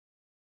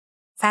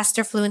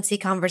Faster Fluency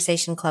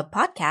Conversation Club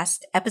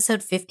podcast,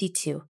 episode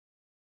 52,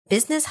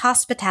 Business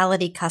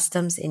Hospitality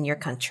Customs in Your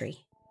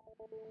Country.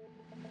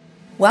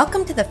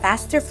 Welcome to the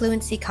Faster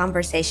Fluency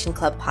Conversation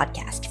Club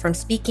podcast from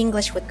Speak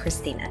English with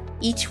Christina.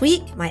 Each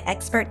week, my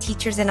expert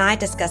teachers and I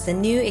discuss a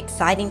new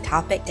exciting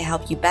topic to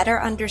help you better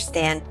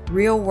understand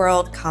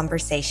real-world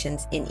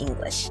conversations in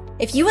English.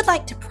 If you would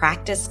like to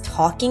practice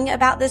talking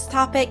about this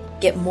topic,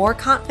 get more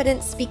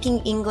confidence speaking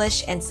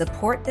English, and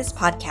support this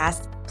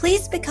podcast,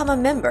 please become a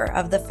member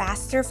of the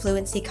Faster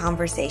Fluency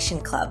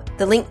Conversation Club.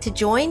 The link to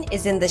join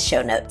is in the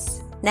show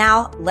notes.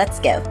 Now,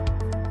 let's go.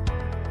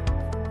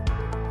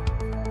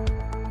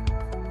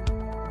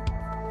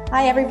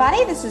 Hi,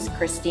 everybody. This is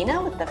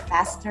Christina with the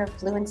Faster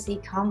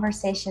Fluency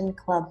Conversation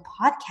Club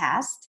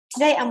podcast.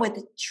 Today, I'm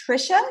with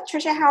Trisha.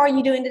 Trisha, how are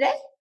you doing today?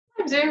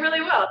 I'm doing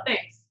really well,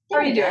 thanks. How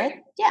are you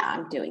doing? Yeah,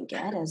 I'm doing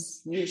good as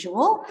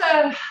usual. It's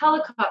a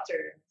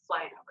helicopter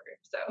flying over,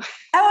 so.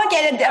 Oh,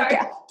 okay.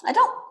 I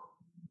don't.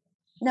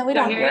 No, we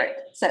don't hear it.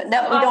 So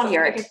no, we don't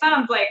hear it. It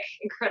sounds like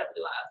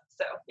incredibly loud.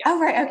 So yeah.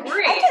 Oh, right. Okay.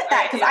 Great. I get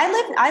that because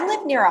I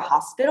live near a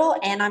hospital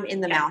and I'm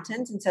in the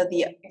mountains, and so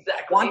the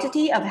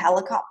quantity of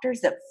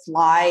helicopters that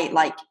fly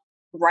like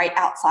right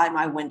outside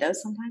my window,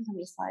 sometimes I'm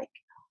just like,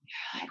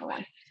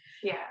 everyone.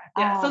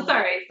 Yeah. So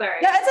sorry. No,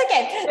 it's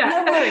okay. Yeah.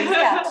 No worries.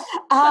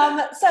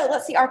 Yeah. So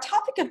let's see. Our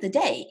topic of the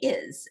day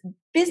is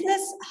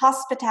business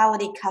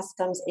hospitality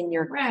customs in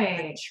your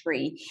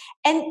country.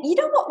 And you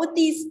know what? With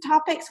these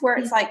topics where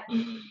it's like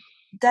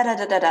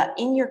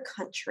in your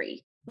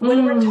country.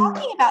 When we're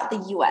talking about the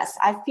U.S.,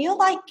 I feel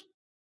like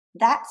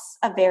that's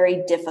a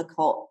very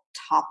difficult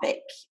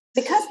topic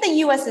because the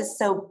U.S. is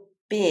so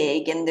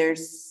big and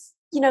there's,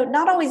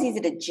 not always easy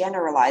to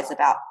generalize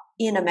about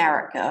in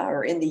America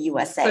or in the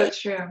USA.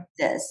 So true.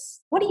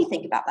 What do you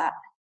think about that?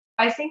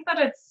 I think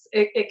that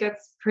it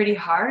gets pretty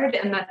hard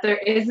and that there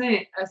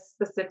isn't a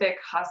specific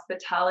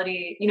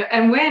hospitality,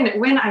 and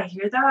when I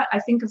hear that, I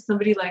think of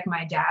somebody like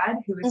my dad,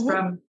 who is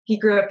he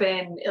grew up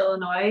in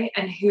Illinois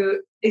and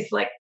who is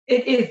like,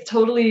 it is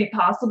totally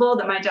possible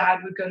that my dad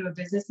would go to a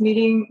business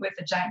meeting with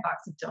a giant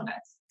box of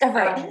donuts.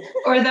 Right.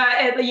 Or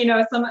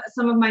that,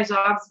 some of my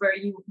jobs where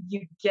you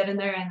get in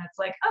there and it's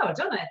like, oh,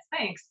 donuts,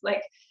 thanks.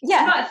 Like,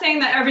 I'm not saying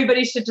that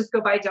everybody should just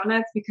go buy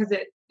donuts because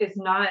it is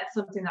not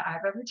something that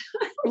I've ever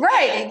done.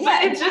 Right.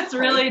 Yeah, but it just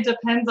really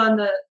depends on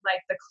the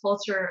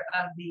culture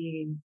of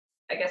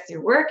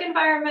your work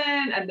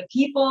environment and the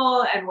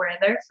people and where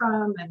they're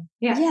from. And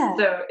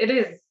so it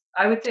is.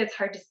 I would say it's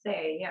hard to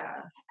say.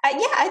 Yeah.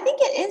 I think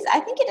it is.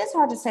 I think it is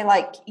hard to say,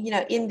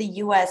 in the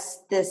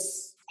U.S.,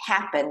 this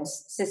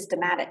happens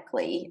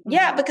systematically.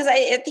 Yeah, because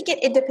I think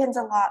it depends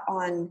a lot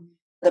on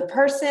the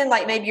person.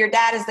 Like maybe your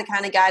dad is the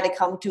kind of guy to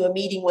come to a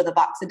meeting with a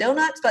box of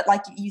donuts, but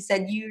like you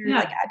said,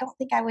 I don't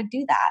think I would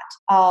do that.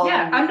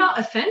 I'm not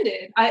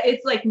offended.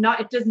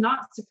 It does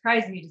not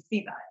surprise me to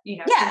see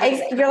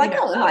that. You're like,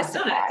 oh, my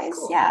surprise.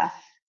 Cool. Yeah.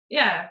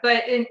 Yeah,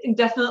 but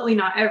definitely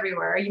not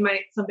everywhere.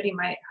 Somebody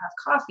might have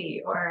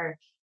coffee or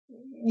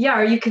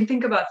you can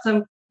think about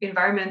some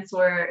environments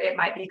where it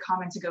might be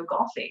common to go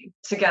golfing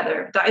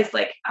together. That is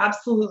like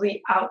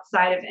absolutely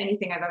outside of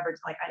anything I've ever,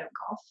 I don't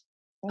golf.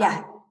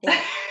 Yeah.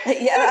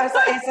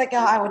 It's like,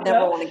 I would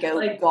never want to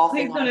go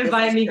golfing. Please don't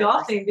invite me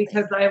golfing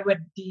because I would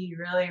be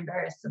really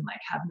embarrassed and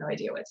have no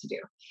idea what to do.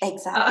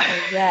 Exactly.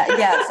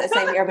 So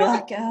same here. I'd be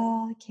like,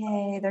 oh,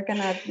 okay, they're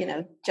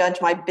gonna, judge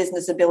my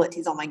business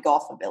abilities on my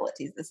golf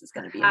abilities. This is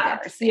going to be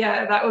embarrassing.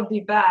 Yeah, that would be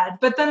bad.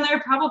 But then there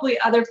are probably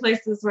other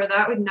places where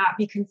that would not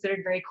be considered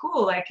very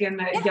cool, like in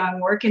a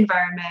young work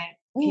environment.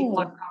 People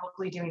are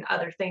probably doing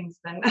other things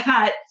than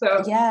that.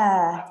 So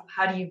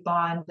how do you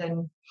bond?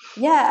 And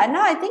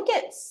I think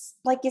it's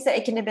like you said,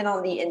 it can depend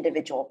on the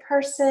individual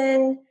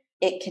person.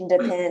 It can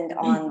depend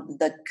on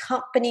the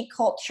company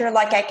culture.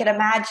 Like I can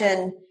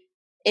imagine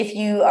if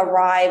you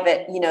arrive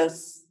at,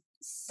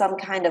 some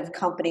kind of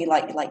company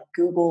like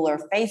Google or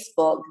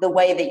Facebook, the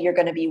way that you're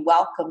going to be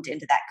welcomed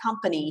into that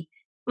company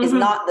is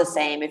not the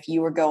same if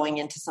you were going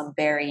into some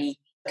very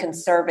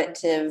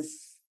conservative,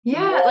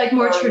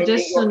 more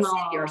traditional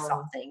or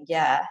something.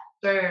 Yeah.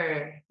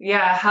 Sure.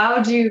 Yeah.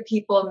 How do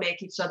people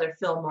make each other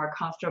feel more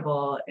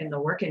comfortable in the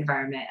work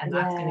environment? And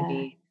that's going to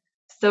be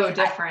so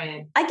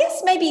different. I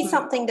guess maybe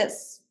something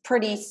that's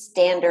pretty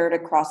standard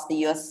across the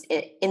U.S.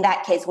 In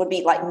that case would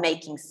be like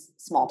making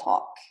small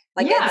talk.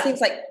 It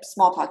seems like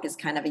small talk is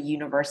kind of a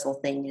universal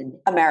thing in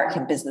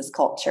American business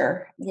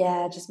culture.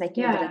 Yeah, just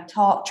making a bit of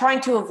talk, trying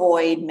to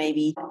avoid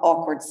maybe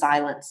awkward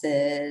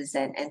silences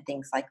and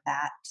things like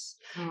that.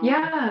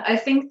 Yeah, I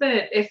think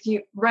that if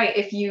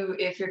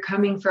you're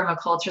coming from a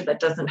culture that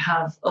doesn't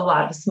have a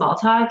lot of small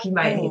talk, you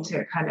might need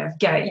to kind of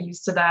get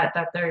used to that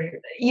they're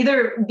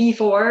either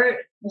before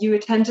you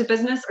attend to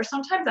business or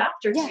sometimes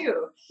after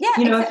too. Yeah.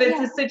 If it's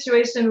a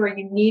situation where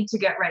you need to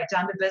get right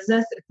down to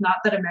business, it's not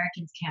that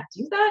Americans can't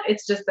do that.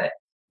 It's just that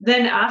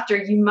then after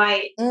you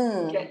might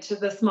get to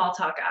the small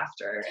talk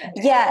after.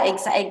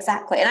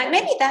 Exactly. And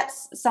maybe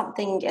that's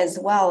something as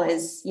well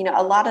as,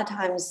 a lot of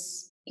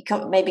times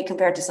maybe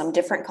compared to some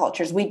different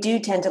cultures, we do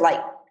tend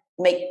to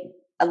make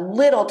a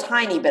little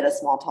tiny bit of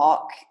small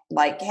talk,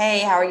 like, hey,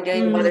 how are you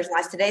doing? Weather's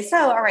nice today.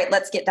 So, all right,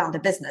 let's get down to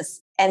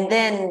business. And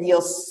then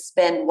you'll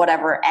spend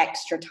whatever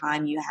extra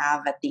time you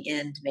have at the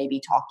end,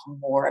 maybe talking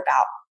more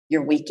about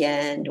your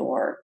weekend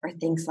or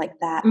things like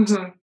that.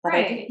 But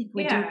I think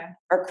we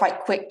are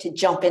quite quick to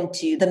jump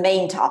into the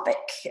main topic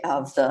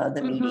of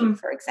the meeting,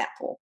 for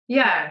example.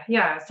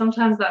 Yeah.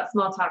 Sometimes that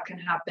small talk can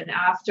happen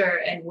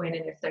after and when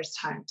and if there's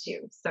time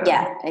to. So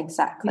yeah,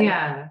 exactly.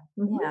 Yeah.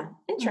 Yeah.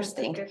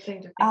 Interesting. That's a good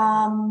thing to think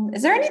about.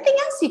 Is there anything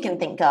else you can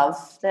think of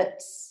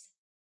that's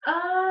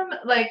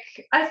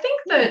I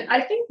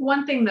think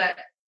one thing that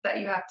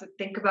you have to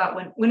think about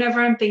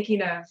whenever I'm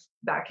thinking of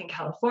back in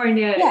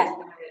California is that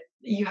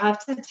you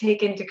have to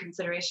take into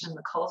consideration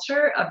the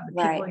culture of the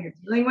people you're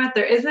dealing with.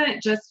 There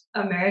isn't just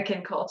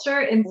American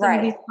culture in some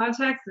of these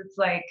contexts. It's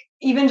like,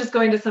 even just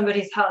going to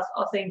somebody's house,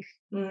 I'll think,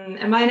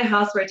 am I in a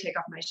house where I take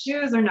off my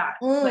shoes or not?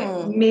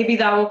 Like, maybe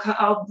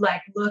I'll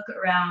like look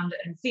around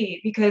and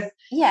see, because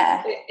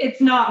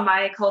it's not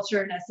my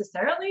culture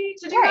necessarily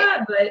to do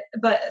that,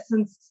 but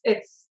since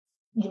it's,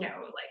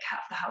 like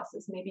half the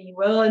houses, maybe you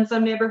will in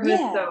some neighborhoods.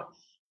 So,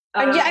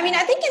 I mean,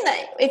 I think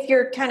if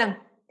you're kind of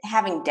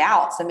having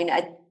doubts, I mean,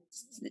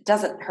 it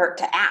doesn't hurt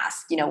to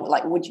ask,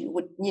 like, would you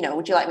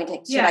like me to,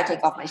 should I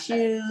take off my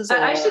shoes?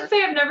 I should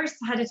say I've never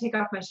had to take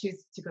off my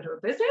shoes to go to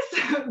a business.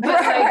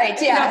 But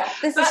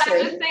this is true.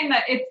 I'm just saying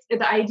that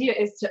the idea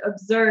is to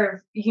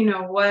observe,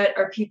 what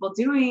are people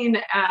doing,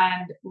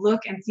 and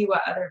look and see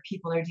what other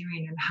people are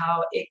doing and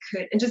how it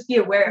could, and just be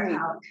aware of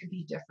how it could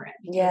be different.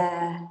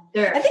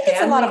 I think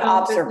it's a lot of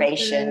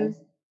observation.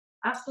 Businesses.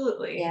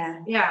 Absolutely.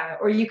 Yeah.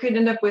 Or you could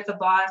end up with a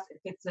boss.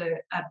 If it's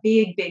a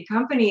big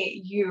company,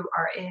 you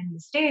are in the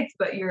States,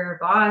 but your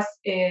boss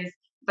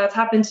that's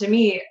happened to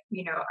me.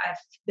 I've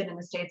been in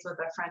the States with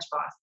a French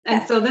boss.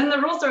 And so then the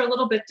rules are a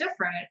little bit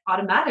different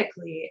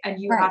automatically. And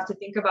you have to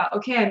think about,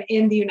 okay, I'm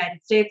in the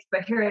United States,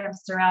 but here I am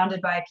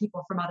surrounded by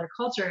people from other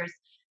cultures.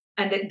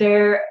 And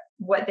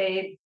what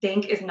they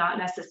think is not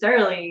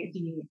necessarily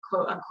the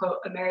quote unquote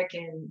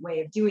American way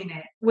of doing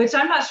it, which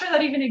I'm not sure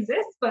that even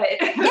exists, but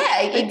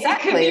exactly.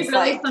 It could be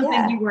really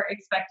something you weren't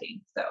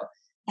expecting. So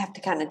you have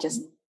to kind of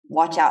just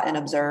watch out and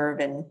observe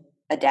and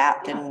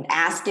adapt and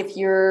ask if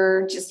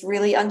you're just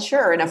really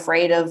unsure and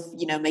afraid of,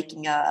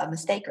 making a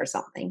mistake or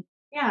something.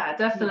 Yeah,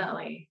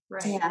 definitely.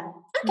 Right. Yeah.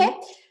 Okay.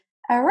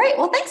 All right.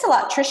 Well, thanks a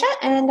lot, Trisha,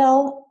 and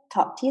I'll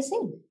talk to you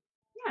soon.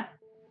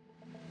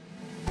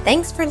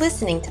 Thanks for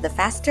listening to the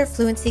Faster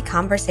Fluency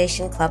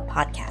Conversation Club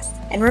podcast.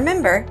 And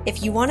remember,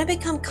 if you want to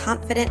become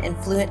confident and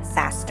fluent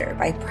faster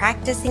by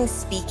practicing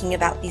speaking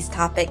about these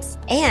topics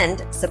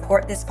and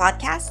support this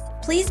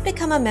podcast, please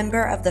become a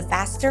member of the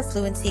Faster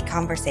Fluency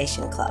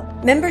Conversation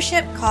Club.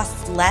 Membership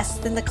costs less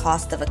than the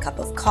cost of a cup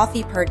of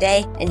coffee per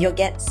day, and you'll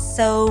get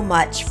so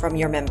much from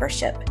your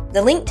membership.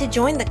 The link to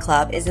join the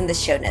club is in the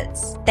show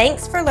notes.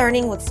 Thanks for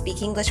learning with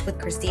Speak English with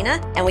Christina,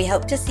 and we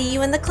hope to see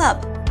you in the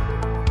club.